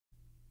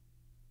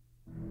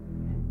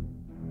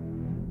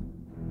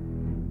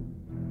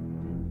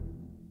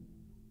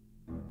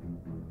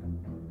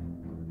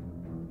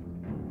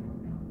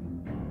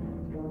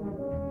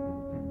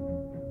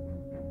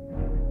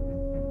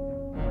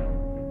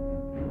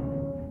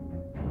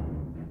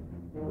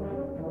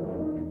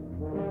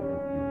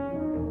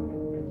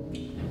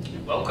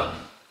Welcome.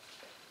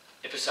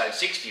 Episode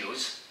 6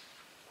 viewers,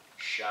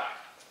 Shark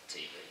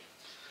TV.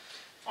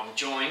 I'm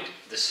joined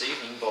this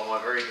evening by my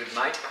very good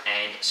mate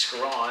and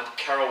scribe,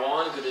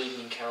 Caroline. Good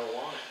evening,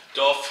 Caroline.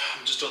 Doff,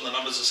 I'm just doing the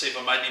numbers to see if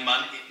I made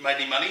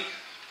any money.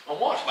 On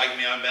what? Making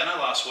my own banner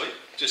last week.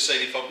 Just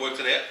seeing if I've worked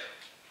it out.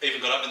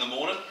 Even got up in the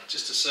morning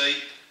just to see.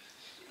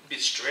 A bit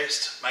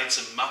stressed. Made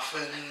some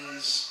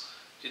muffins.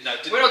 We're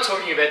not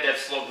talking about that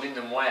flog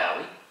Linden way, are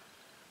we?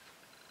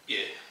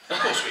 Yeah, of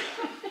course we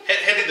are.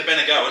 How did the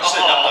banner go?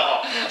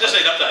 I just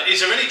need an update. Is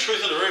there any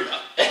truth in the rumour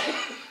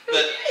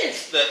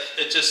that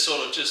it just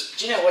sort of just...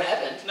 Do you know what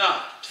happened?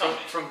 No, tell me.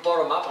 From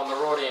bottom up on the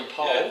right hand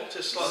pole. Yeah,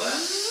 just like that.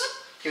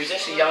 He was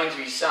actually yelling to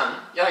his son.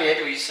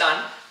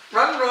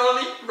 Run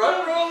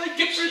Riley,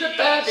 get through the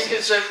bad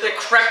because the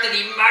crap that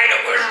he made,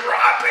 it was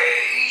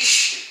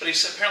rubbish. But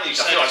apparently he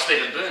saved... I feel like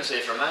Stephen Burns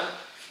there for a moment.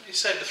 He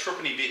saved a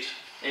threepenny bit.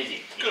 He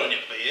did. Good on you,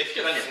 BF.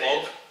 Good on you,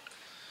 flog.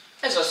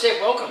 As I said,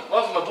 welcome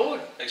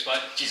aboard. Thanks,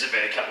 mate. She's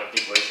been a couple of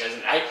big weeks,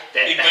 hasn't it?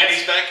 Big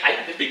Benny's back.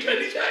 The big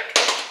Benny's back.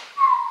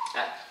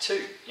 2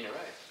 in a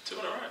row. 2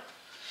 in a row.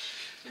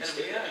 How did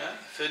we go,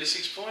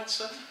 36 points,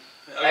 so.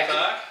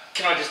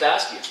 Can I just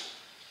ask you,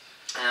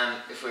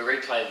 if we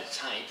replay the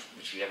tape,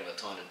 which we haven't got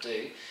time to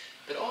do,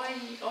 but I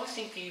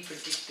think you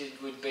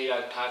predicted we'd beat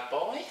Oak Park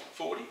by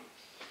 40.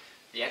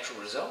 The actual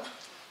result?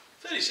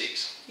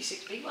 36.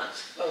 36 big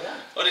ones. Well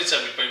done. I did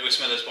say we'd beat West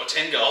Meadows by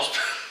 10 goals.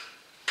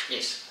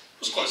 Yes.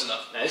 It was close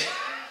enough.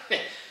 No.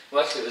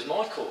 Well, actually, it was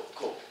my call.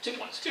 2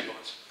 points. 2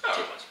 points. Oh,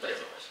 2 points.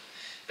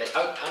 But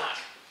Oak Park.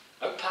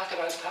 Oak Park at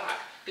Oak Park.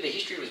 Bit of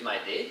history was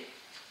made there.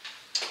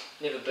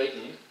 Never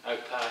beaten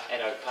Oak Park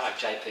at Oak Park,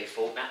 JP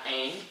Faulkner,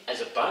 and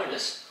as a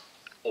bonus,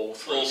 all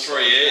three. All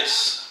three,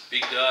 yes.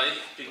 Big day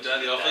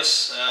at the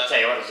office. I'll tell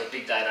you what, it was a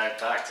big day at Oak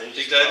Park too.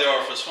 Big day at the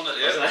office, wasn't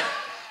it? Yeah. Wasn't it?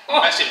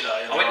 Massive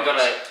day. I went and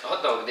got a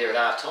hot dog there at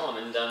half time,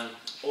 and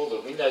all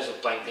the windows were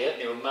blanked out,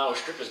 and there were male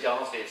strippers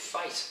going off their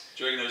face.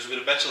 Do you reckon there was a bit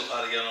of bachelor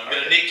party going on? A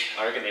bit of Nick.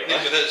 I reckon there was.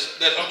 Nick with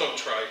that hot dog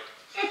tray.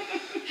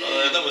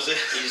 That was it.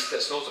 He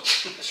just snorts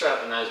it straight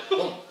up the nose.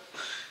 Boom.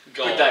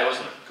 Goal. Good day,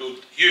 wasn't it?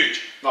 Good.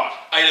 Huge. Right.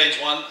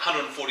 18s won,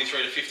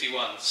 143 to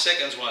 51.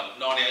 Seconds won,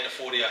 98 to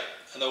 48.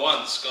 And the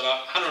ones got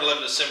up,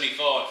 111 to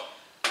 75.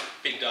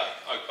 Big day,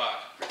 Oak Park.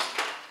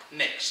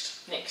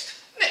 Next.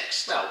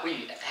 Well,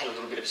 we had a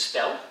little bit of a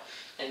spell,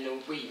 and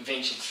we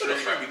ventured through.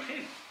 Throw me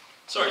pen.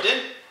 Sorry,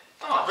 Dan.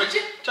 Oh, did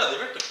you?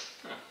 Totally wrecked it.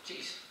 Oh,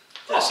 jeez.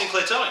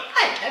 Sinclair Towing.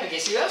 Hey, have a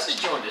guess who else has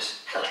joined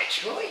us? Hello,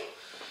 Troy.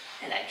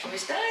 Hello, Troy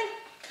Stone.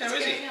 How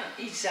is he?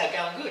 He's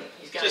going good.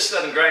 He's going. Just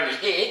hasn't grown his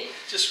hair.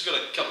 Just got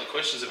a couple of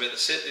questions about the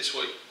set this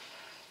week.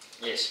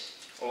 Yes.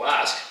 Or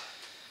ask.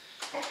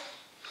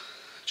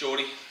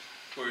 Geordie,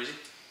 where is he?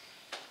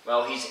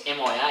 Well, he's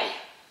MIA.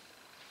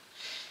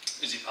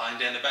 Is he playing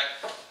down the back?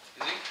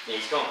 Is he? Yeah,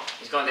 he's gone.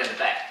 He's gone down the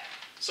back.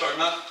 Sorry,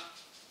 mate.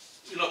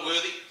 You're not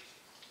worthy.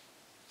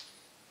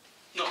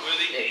 Not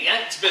worthy. There you go.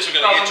 It's the best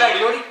we're going to get,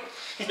 Geordie.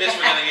 Best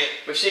we're going to get.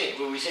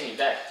 We've seen him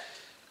back.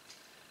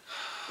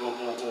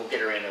 We'll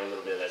get around to a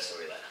little bit of that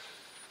story later.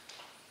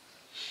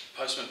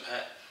 Postman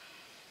Pat,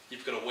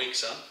 you've got a week,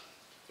 son,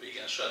 where you're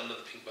going straight under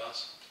the pink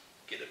bus.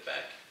 Get it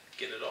back.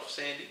 Get it off,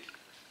 Sandy.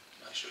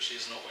 Make sure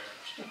she's not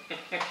wearing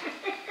it.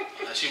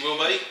 I know she will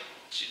be.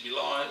 She'd be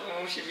lying.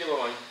 Oh, she'd be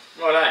lying.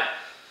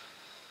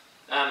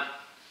 Righto.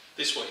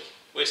 This week,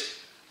 West.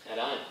 At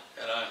home.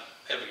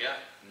 Have a go.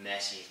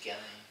 Massive game.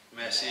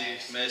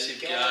 Massive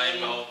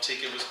game. My old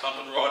ticket was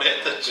pumping right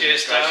out the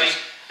chest, eh?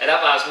 At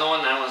 9:30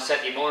 on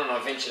Saturday morning, I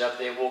ventured up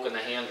there walking the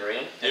hound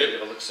around. Had a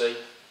bit of a look-see.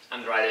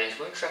 Under 18s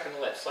weren't tracking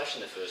all that flash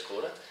in the first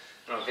quarter.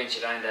 And I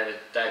ventured home to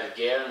David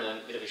Gower and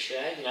a bit of a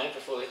shave,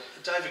 before the...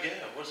 David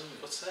Gower?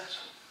 What's that?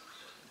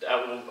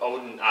 I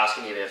wouldn't ask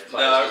any of their players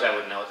because they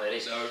wouldn't know what that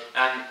is. No.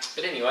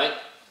 But anyway,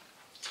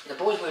 the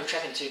boys weren't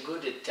tracking too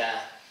good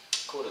at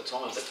quarter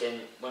time, but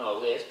then when I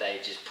left, they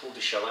just pulled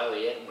the shillelagh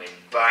out and went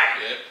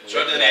bang!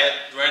 Yep,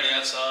 ran the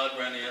outside.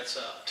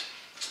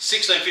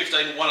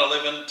 16-15,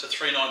 111 to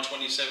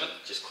 39-27.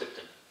 Just clipped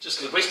them.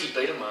 Westy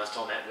beat them last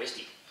time at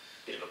Westy.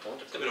 Bit of a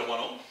point. A bit of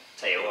 1-all.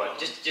 Tell you what,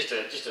 just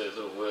a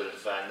little word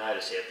of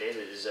notice out there.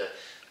 There's a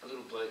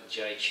little bloke,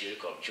 Geordie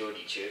Churkop.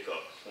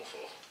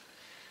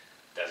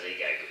 Does he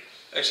go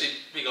good? Actually,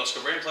 big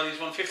Oscar Brown played his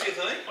 150th,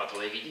 I think. I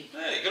believe he did.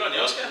 Yeah, good on you,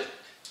 Oscar.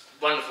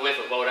 Wonderful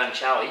effort, well done,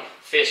 Charlie.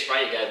 Fair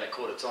spray you gave him at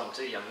quarter time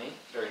too, young man.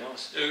 Very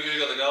nice. Who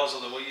got the goals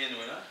on the weekend,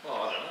 we know? Well,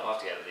 I don't know. I'll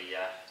have to go to the...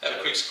 have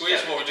a quick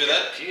squeeze while we do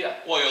that.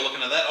 While you're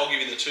looking at that, I'll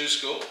give you the 2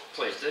 score.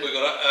 Please do.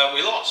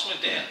 We lost, went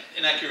down.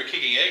 Inaccurate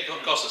kicking, yeah.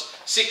 Cost us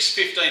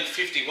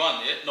 6-15-51,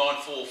 yeah.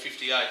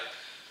 9-4-58.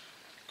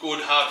 Good,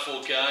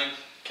 hard-fought game.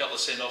 Couple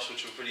of send-offs,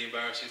 which were pretty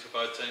embarrassing for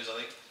both teams,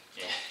 I think.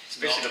 Yeah,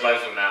 especially the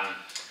bloke from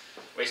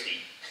Westy.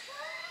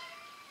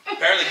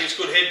 Apparently gives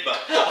good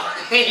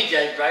headbutt. He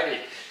gave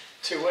Brady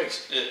 2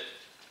 weeks. Yeah.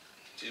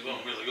 It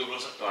wasn't really good,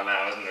 was it? Oh no,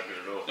 it wasn't good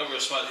at all. Not real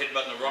smart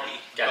headbutting a Rocky.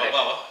 Go back.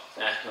 Bubba.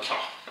 No. Come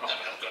on. That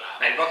man got up.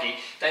 Mate, Rocky,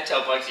 don't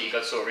tell blokes that you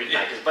got sore ribs,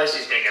 mate, because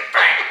basically it's going to go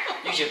bang!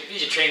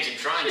 Use your trams and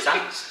trains, son.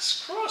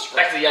 Jesus Christ,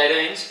 Back to the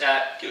 18s.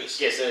 Give us.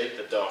 Yes,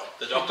 the doc.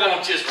 The doc.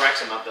 Just racks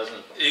them up, doesn't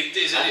it?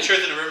 Is there any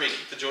truth in the rumour he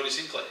kicked the Geordie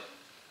Sinclair?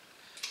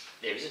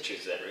 There is a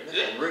truth to that rumour.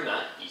 Yeah. And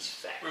rumour is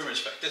fact. Rumour is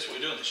fact. That's what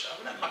we do on the show.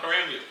 We don't muck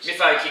around with it.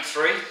 Miffo kicked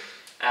 3.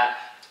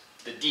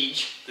 The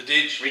Didge. The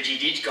Didge. Reggie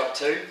Didge got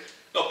 2.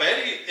 Not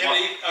bad. How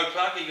many? Oak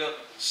Park, he got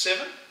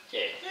 7? Yeah.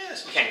 Yeah,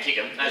 that's You can kick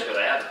them. Knows where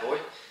they are, the boy.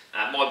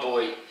 My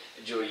boy,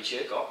 Geordie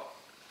Churcott,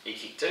 he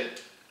kicked 2.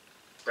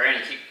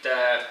 Brownie kicked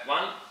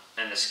 1.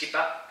 And the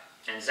skipper,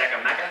 and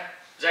Zaka Maka.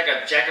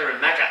 Zaka, Jacker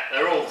and Maka.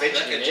 They're all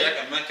venturing in there.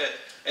 Zaka, Maka.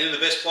 And the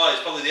best players,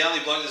 probably the only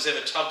bloke that's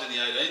ever tubbed in the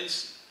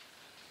 18s.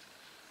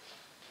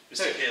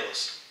 Mr.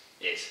 Careless.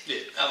 Yes. Yeah,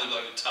 only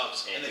bloke who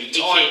tubs. Yeah. And the He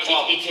entire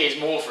club. cares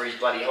more for his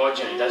bloody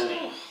hygiene, doesn't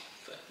he?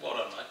 Well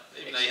done, mate.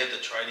 Even though you had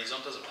the tradies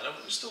on, doesn't matter.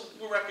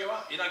 We'll wrap you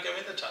up. You don't go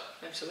in the tub.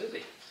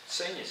 Absolutely.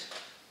 Seniors.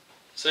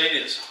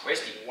 Seniors.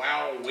 Westy.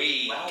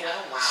 Wowee. Wow.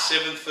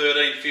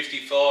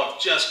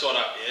 7:13:55. Just got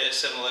up, yeah.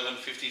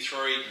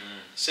 7:11:53.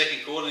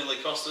 Second quarter nearly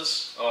cost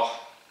us. Oh,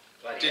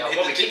 bloody Didn't hell. hit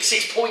Well, the we kicked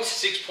 6 points.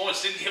 6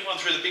 points. Didn't get one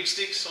through the big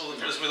sticks, or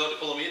as we like to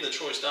call them here, the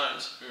Troy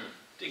Stones.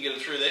 Didn't get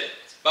them through there.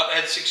 But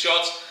had 6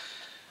 shots.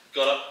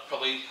 Got up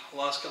probably the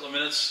last couple of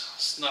minutes.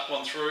 Snuck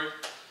one through.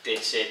 Dead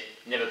set.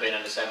 Never been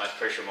under so much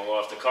pressure in my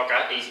life. The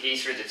cocker, he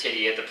threw the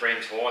teddy at the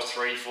prem twice,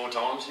 3, 4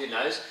 times, who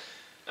knows.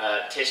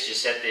 Tess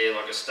just sat there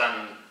like a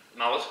stunned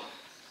mullet.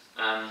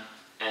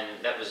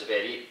 And that was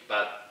about it.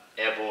 But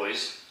our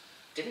boys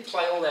didn't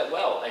play all that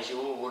well, as you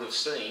all would have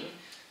seen.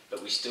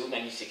 But we still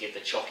managed to get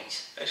the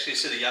chockies. Actually,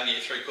 instead of youngie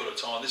at 3/4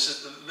 time, this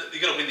is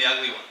you've got to win the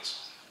ugly ones.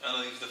 And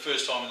I think for the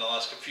first time in the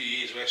last few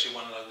years, we actually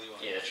won an ugly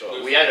one. Yeah, that's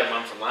right. We owed them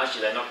one from last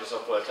year. They knocked us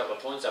off by a couple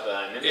of points up at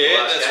home. Remember Yeah,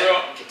 the last that's game?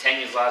 right.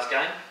 Catania's last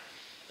game.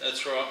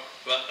 That's right.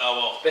 But oh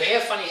well. But how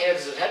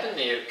does it happen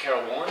there,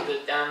 Caroline,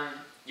 that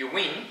you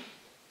win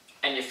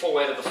and you fall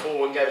out of the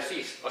 4 and go to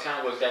 5th? I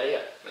can't work that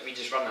out. Let me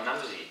just run the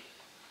numbers here.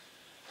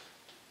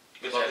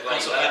 With like the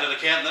consolidated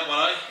account, that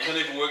one, eh?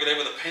 Couldn't even work it out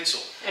with a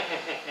pencil.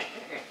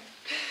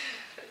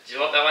 Do you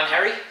like that one,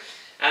 Harry?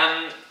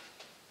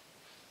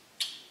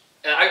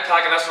 Oak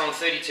Park and us are on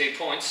 32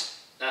 points.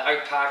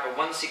 Oak Park are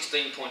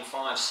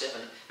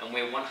 116.57 and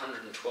we're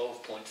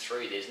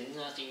 112.3. There's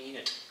nothing in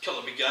it. A couple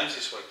of big games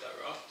this week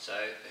though, right? So,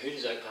 who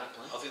does Oak Park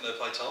play? I think they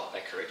play Tulla.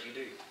 That's correct, you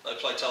do. They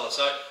play Tulla.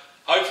 So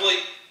hopefully,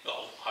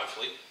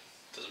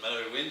 doesn't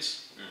matter who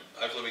wins.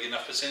 Hopefully we get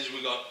enough percentage.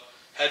 We've got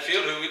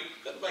Hadfield, who we've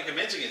got to make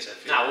amends against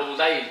Hadfield. No, well,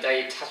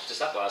 they touched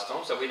us up last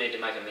time, so we need to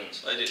make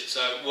amends. They did.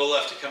 So we'll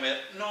have to come out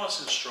nice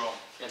and strong.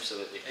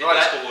 Absolutely.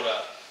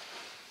 Right.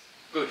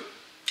 Good.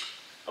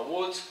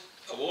 Awards.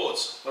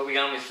 Awards. What are we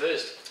going with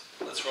first?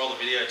 Let's roll the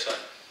videotape.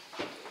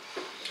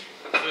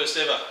 First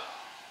ever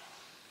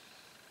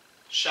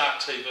Shark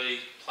TV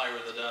Player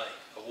of the Day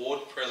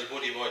award, proudly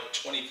brought to you by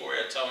 24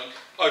 Hour Towing.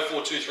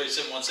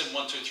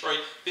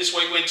 0423717123. This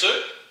week went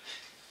to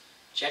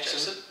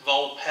Jackson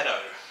Volpato.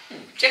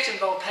 Jackson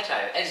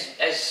Volpato,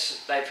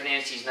 as they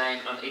pronounced his name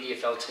on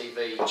EDFL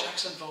TV.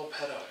 Jackson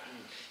Volpato.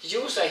 Did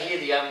you also hear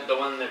the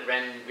one that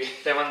ran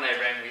with the one they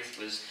ran with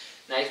was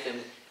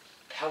Nathan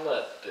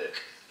Pellerberg?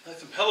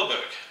 Nathan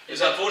Pellerberg.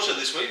 He's unfortunate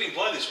this week. He didn't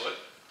play this week.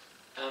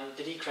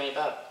 Did he cramp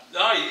up?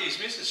 No, his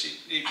missus.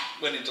 He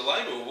went into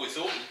labour. We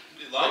thought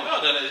labour. I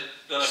don't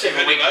know if 7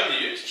 you've weeks. had any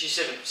baby news. She's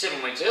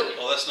 7 weeks early.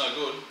 Well, that's no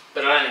good.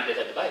 But I don't think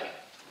they've had the baby.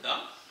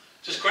 No,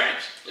 just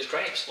cramps. Just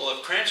cramps. Well,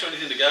 if cramps are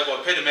anything to go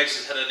by, Peter Max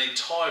has had an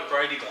entire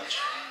Brady bunch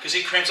because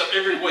he cramps up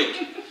every week.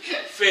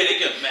 Fair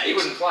dinkum, Max. He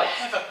wouldn't play.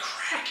 Have a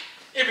crack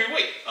every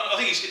week. I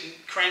think he's getting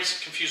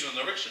cramps confused with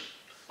an erection.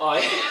 Oh,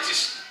 yeah.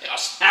 Just,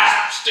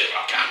 still,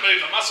 I can't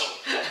move a muscle.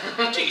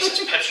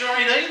 Jesus, perhaps you're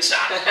only eating, son.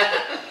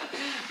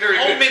 Very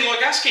Old good. men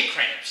like us get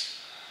cramps.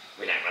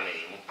 We don't run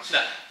anymore.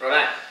 No.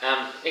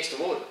 Righto. Next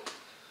award.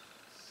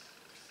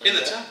 In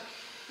the tub.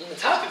 In the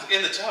tub?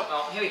 In the tub.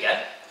 Oh, here we go.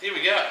 Here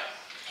we go.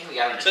 Here we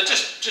go. So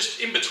just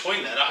in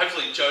between that,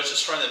 hopefully Joe's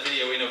just thrown that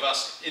video in of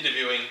us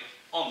interviewing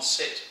on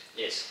set.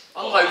 Yes.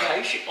 On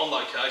location. On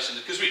location,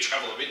 because we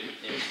travel a bit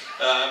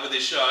with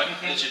this show,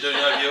 as you do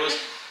know, viewers.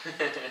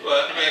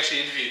 We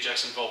actually interviewed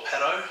Jackson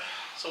Volpato.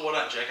 So well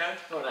done, Jacko.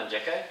 Well done,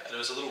 Jacko. And there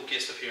was a little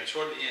guest appearance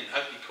right at the end.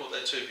 Hope you caught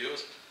that too,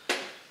 viewers.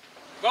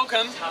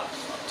 Welcome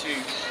to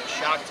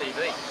Shark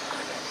TV.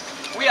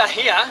 We are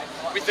here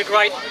with the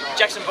great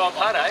Jackson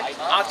Volpato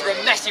after a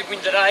massive win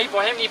today.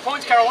 By how many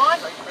points, Caroline?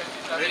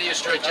 Media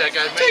Street,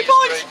 Jacko. 2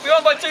 points! We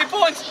won by 2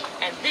 points!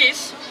 And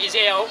this is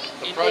our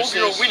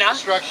inaugural winner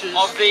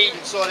of the...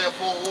 inside our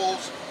 4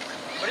 walls.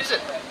 What is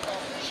it?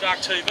 Shark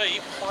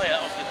TV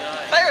Player of the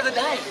Day. Player of the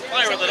Day.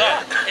 Player of the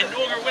Day.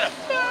 Inaugural winner.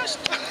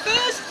 First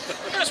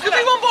First we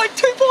winner. won by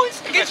 2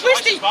 points against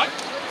Westy. Mate.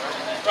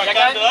 Great game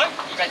Jacko, today.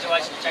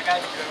 congratulations, Jacko.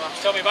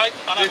 Tell me, mate,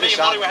 I know me and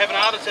Molly were having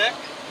a heart attack.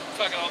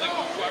 Fucking, I think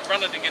we were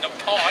running to get a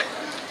pie.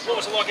 What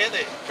was it like out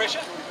there?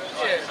 Pressure?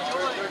 Yeah,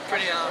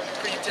 pretty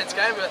intense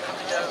game, but I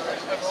think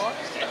overall.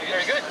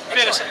 Very good.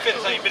 Fair to better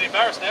say you're a bit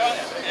embarrassed now, aren't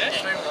you?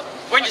 Yeah.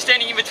 When you're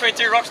standing in between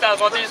two rock stars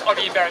like this, I'd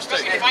be embarrassed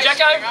too.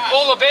 Jacko,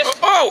 all the best.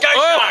 Go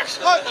Sharks!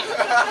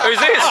 Who's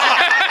this?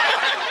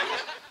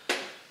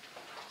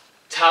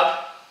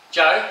 Tub,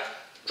 Joe,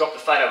 drop the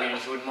photo in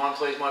if you wouldn't mind,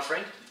 please, my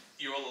friend.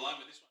 You're all alone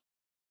with this one.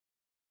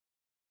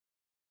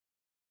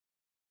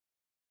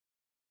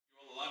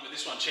 You're all alone with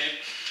this one, champ.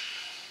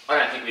 I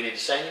don't think we need to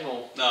say any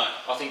more. No.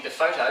 I think the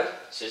photo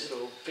says it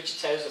all. Picture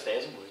tells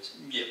 1,000 words.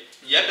 Yep.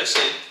 Yappa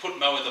said, put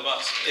Mo in the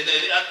bus,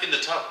 in the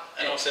tub.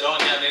 And I said, I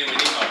ain't going anywhere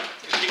near Mo.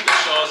 Kick the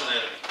shies out of me.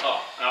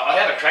 Oh, I'd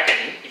have a crack at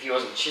him if he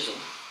wasn't chiseled.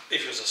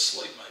 If he was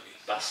asleep, maybe.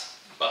 Bus.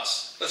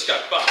 Bus. Let's go,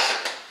 bus.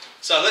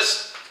 So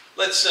let's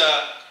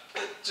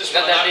just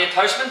Got that there,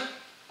 postman?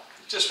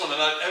 Just want to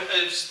know,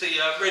 is the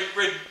Red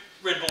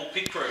Bull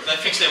pit crew, have they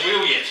fixed their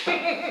wheel yet?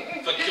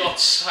 For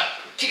God's sake.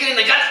 Kick it in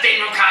the guts,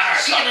 Daniel Carter.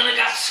 Kick it in the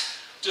guts.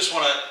 Just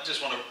want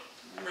to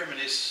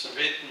reminisce a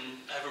bit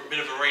and have a bit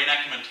of a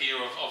reenactment here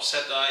of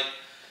Saturday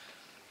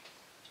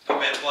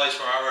about Blaze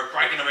Ferraro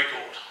breaking a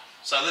record.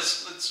 So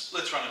let's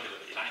run a bit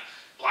of it, you know.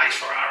 Blaze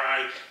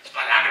Ferraro, it's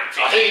about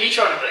 150. Oh, who are you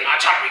trying to be? I'm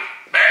trying to be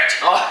Bert.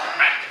 Oh.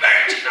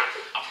 Bert, you know.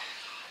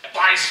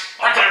 Blaze,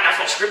 I've got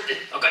nothing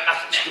scripted. I've got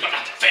nothing I've scripted.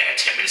 got nothing.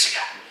 10 minutes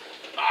ago.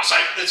 So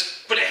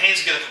let's put our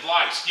hands together for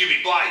Blaze. You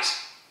be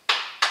Blaze.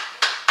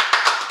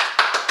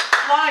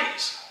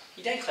 Blaze.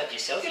 You don't clap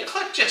yourself. You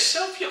clapped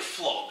yourself, you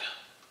flog.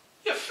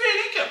 You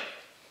fair income.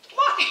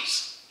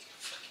 Blaze.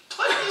 Fucking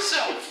clap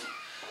yourself.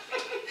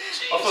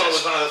 I thought it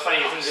was one of the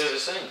funniest things I've ever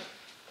seen.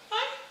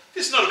 Hey,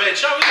 this is not a bad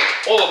show, is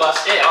it? All of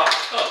us, yeah.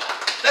 Oh,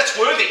 that's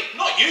worthy,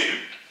 not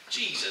you.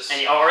 Jesus.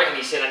 And I reckon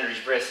he said under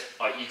his breath,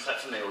 oh, you clap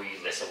for me or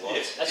you lesser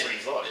lights. That's what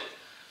he's like.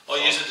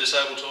 I use a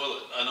disabled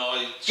toilet and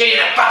I... Get in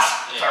that bus,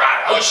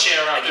 Ferraro. I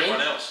share up with everyone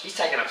else. He's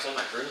taken up so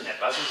much room in that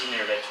bus. He's in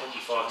there about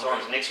 25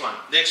 times. Next one.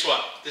 Next one.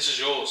 This is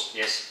yours.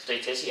 Yes, D.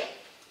 Tessier,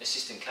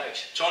 assistant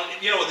coach. John,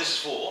 you know what this is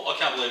for? I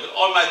can't believe it.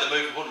 I made the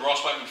move of putting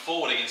Ross Wakeman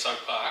forward against Oak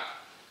Park.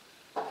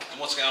 And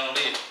what's going on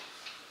here?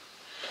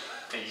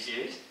 Are you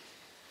serious?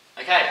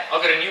 Okay,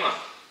 I've got a new one.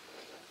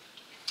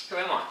 Who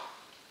am I?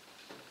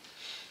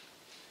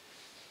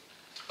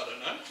 I don't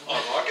know.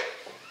 I like it.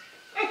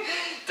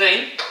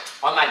 Dean,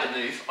 I made the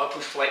move. I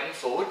pushed Wakeman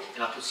forward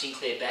and I put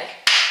Sinclair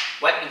back.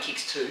 Wakeman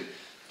kicks two.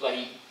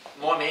 Bloody,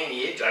 my man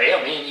here,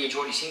 our man here,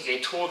 Geordie Sinclair,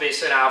 tore their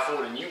centre half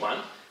forward a new one.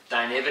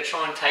 Don't ever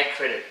try and take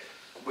credit.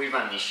 We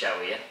run this show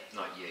here,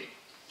 not you.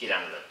 Get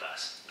under the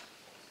bus.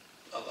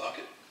 I like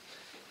it.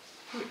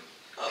 Good.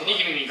 Can you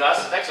give me my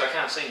glasses back so I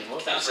can't see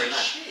anymore? Thanks very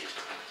much. Shit.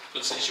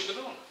 Good to see you shook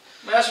it on.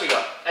 What else we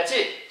got? That's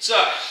it. So,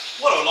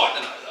 what I'd like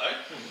to know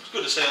though, it's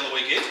good to see on the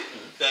weekend,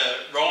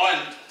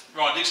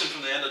 Ryan Dixon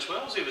from the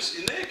under-12s, he was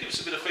in there, give us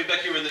a bit of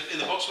feedback. You were in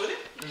the box with him.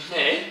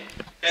 Yeah.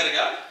 How'd it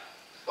go?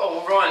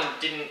 Well, Ryan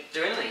didn't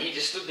do anything. He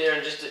just stood there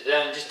and just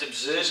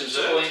observed and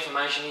took all the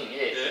information in.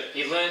 Yeah.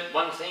 He learned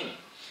one thing,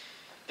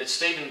 that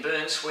Stephen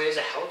Burns swears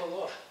a hell of a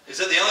lot. Is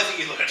that the only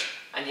thing you learned?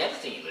 And the other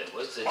thing he learned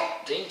was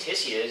that Dean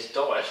Tessier's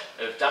diet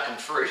of duck and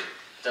fruit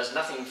does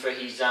nothing for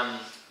his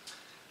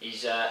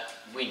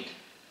wind.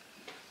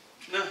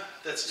 No,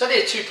 that's... So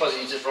there's two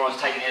positives that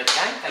Ryan's taken out of the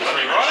game. Thanks Good on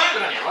very you, much. Ryan.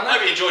 Good on you, Ryan.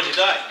 Hope you enjoyed your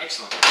day.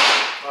 Excellent.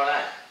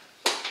 Righto.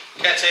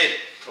 Cat's head.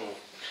 Cool.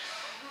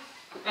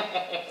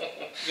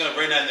 You're going to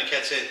rename the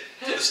cat's head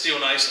to the Steel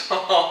Nason.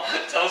 Oh,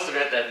 tell us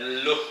about that.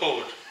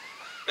 Lord.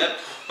 That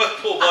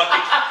poor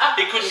bloke,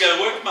 he couldn't go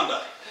to work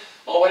Monday.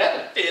 Oh, what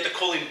happened? He had to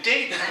call him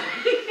dead.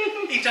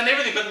 He'd done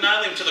everything but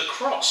nail him to the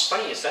cross.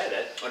 Funny you say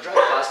that. I drove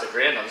past the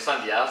ground on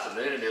Sunday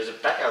afternoon and there was a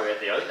backhoe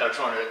out there. I think they were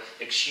trying to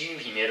exhume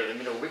him out of the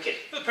middle wicket.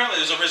 But apparently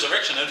there was a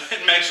resurrection and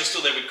Mags was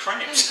still there with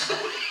cramps.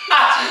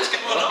 What's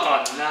going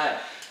on? Oh, no.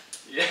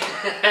 Yeah,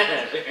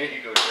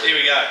 very good. Here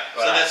we go.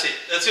 Right. So that's it.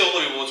 That's all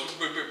the awards.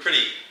 We're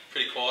pretty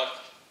quiet.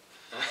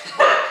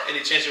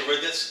 Any chance you'll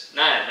read this?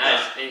 No.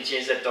 Any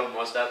chance that dog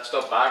might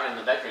stop barking in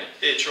the background?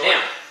 Yeah, try.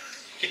 Now,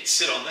 You can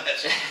sit on that.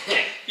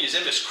 Use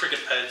them as cricket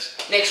pads.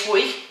 next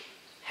week,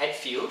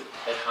 Hadfield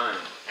at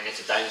home, and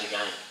it's a danger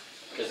game.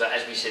 Because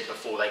as we said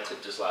before, they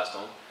clipped us last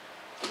time,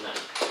 didn't they?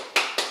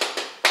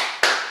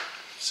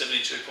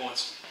 72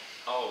 points.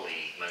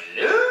 Holy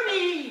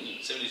Maloney!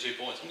 72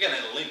 points. I'm getting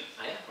out of the limb.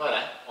 Oh, yeah?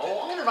 Righto.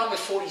 Oh, I'm going to run with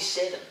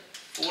 47.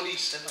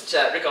 47.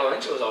 So, Rick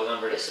Lorenzo was I was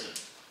under at Essendon.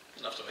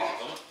 Enough to make a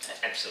comment.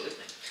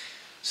 Absolutely.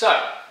 So,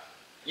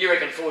 you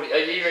reckon 40? You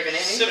reckon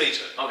how many?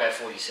 72. I'll go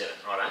 47.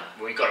 Righto.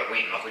 Well, we've got to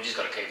win. Like we just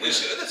got to keep winning.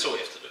 That's all we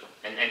have to do.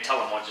 And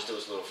Tullen might just do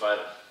us a little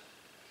favour.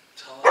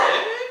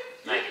 Yeah.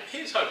 Maybe.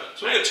 Here's hoping.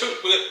 So we've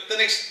got the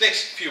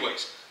next few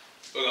weeks.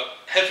 We've got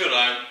Hadfield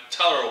at home,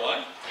 Tuller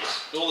away,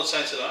 Yes. Northern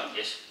Saints at home,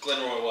 Yes.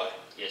 Glenroy away.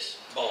 Yes.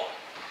 Bye.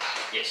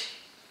 Yes.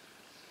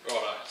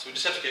 Righto. So we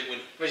just have to keep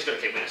winning. We just got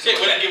to keep winning. Keep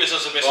winning, give us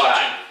the best Right.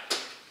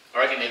 opportunity. I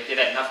reckon they've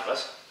had enough of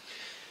us.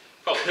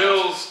 Probably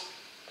Curls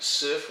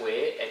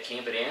Surfwear at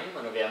Camperdown,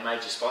 one of our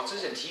major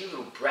sponsors, and to you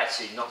little brats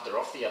who knocked her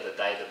off the other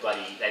day,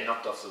 they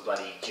knocked off the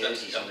bloody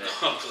jerseys. I'm on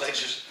the, glad you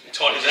just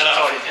tidied that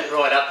up. tidied it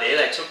right up there.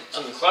 They took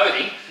some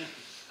clothing.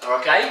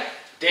 Okay,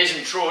 Des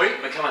and Troy,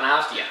 we're coming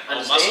after you. Oh,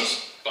 Understand?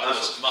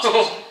 muscles.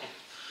 Muscles.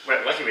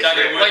 Well, lucky we're Don't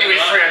get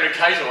 300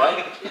 k's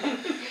away.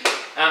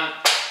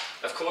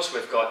 Of course,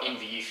 we've got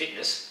NVU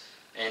Fitness,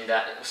 and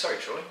sorry,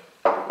 Troy.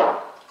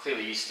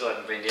 Clearly, you still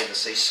haven't been down to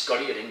see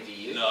Scotty at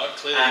NVU. No,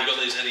 clearly you've got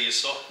these out of your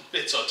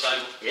bedside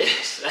table.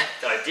 Yes,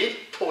 I did.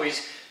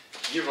 Poise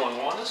Euron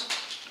Liners.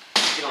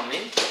 Get on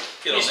them.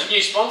 Get on them.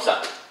 New sponsor,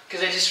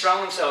 because they just throw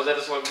themselves at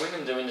us like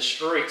women do in the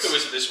streets. Who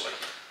is it this week?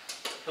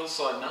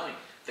 Hillside Mowing.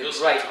 The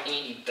Hillside. great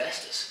Andy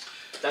Bastis.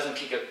 Doesn't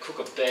cook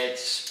a bad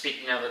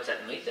spit now that's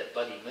that meat, that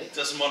bloody meat.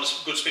 Doesn't mind a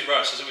good spit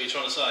roast, is that what you're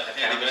trying to say?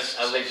 Andy Bastis?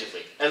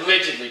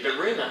 Allegedly, but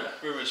rumour.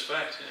 Rumour is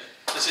fact,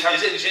 yeah.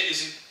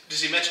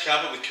 Does he match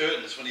carpet with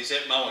curtains when he's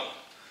out mowing?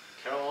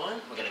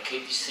 Caroline, we're going to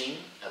keep this thing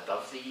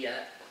above the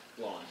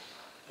line.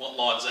 What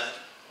line's that?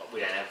 We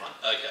don't have one.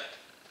 Okay.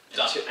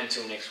 Done.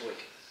 Until next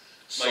week.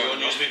 May your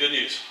news be good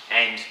news.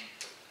 And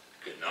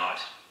good night.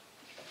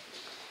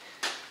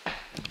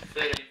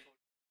 13.